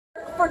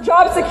for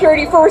job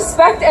security, for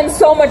respect, and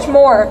so much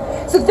more.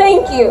 So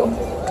thank you.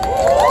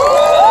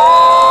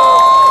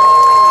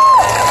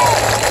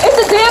 It's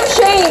a damn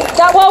shame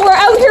that while we're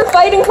out here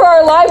fighting for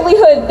our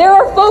livelihood, there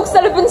are folks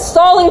that have been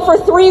stalling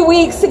for 3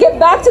 weeks to get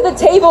back to the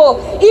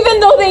table, even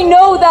though they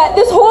know that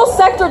this whole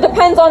sector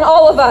depends on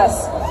all of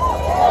us.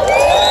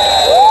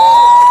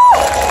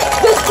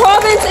 This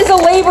province is a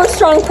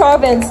labor-strong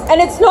province, and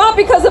it's not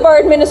because of our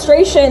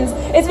administrations,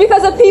 it's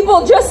because of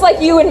people just like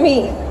you and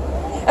me.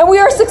 And we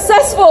are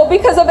successful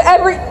because of the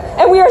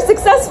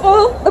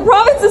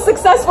province is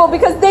successful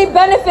because they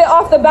benefit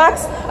off the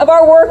backs of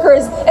our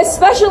workers,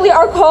 especially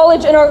our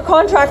college and our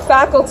contract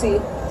faculty.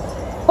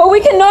 But we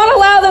cannot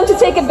allow them to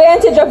take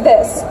advantage of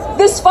this.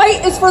 This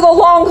fight is for the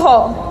long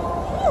haul.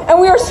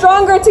 And we are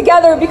stronger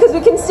together because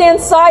we can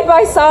stand side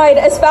by side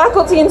as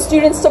faculty and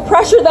students to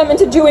pressure them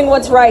into doing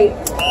what's right.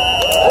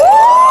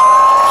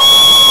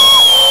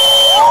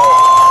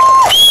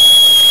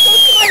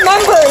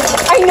 Members,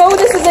 I know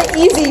this isn't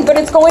easy, but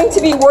it's going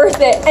to be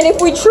worth it. And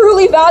if we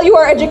truly value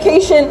our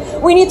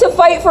education, we need to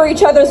fight for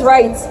each other's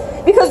rights.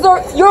 Because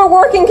your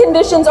working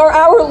conditions are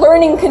our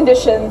learning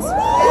conditions. To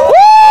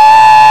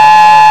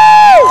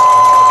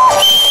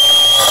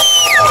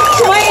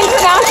my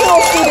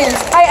international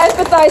students, I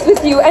empathize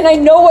with you and I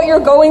know what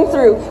you're going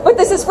through. But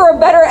this is for a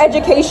better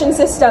education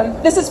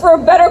system. This is for a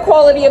better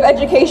quality of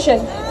education.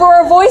 For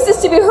our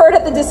voices to be heard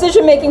at the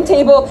decision-making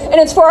table, and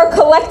it's for our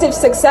collective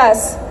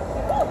success.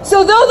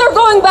 So those are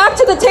going back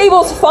to the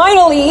tables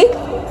finally.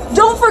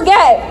 Don't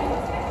forget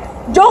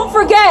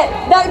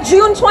that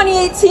June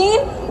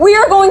 2018, we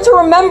are going to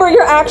remember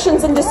your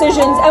actions and decisions.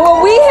 And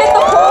when we hit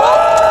the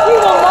polls, we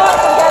will not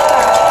forget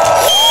that.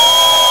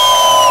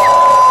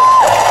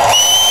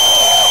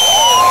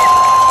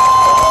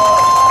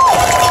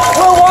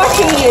 We're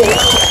watching you.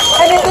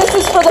 And if this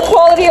is for the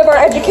quality of our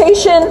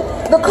education,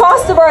 the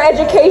cost of our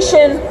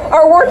education,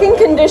 our working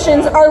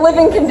conditions, our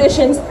living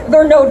conditions,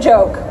 they're no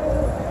joke.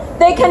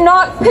 They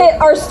cannot pit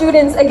our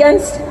students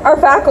against our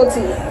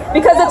faculty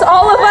because it's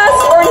all of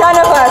us or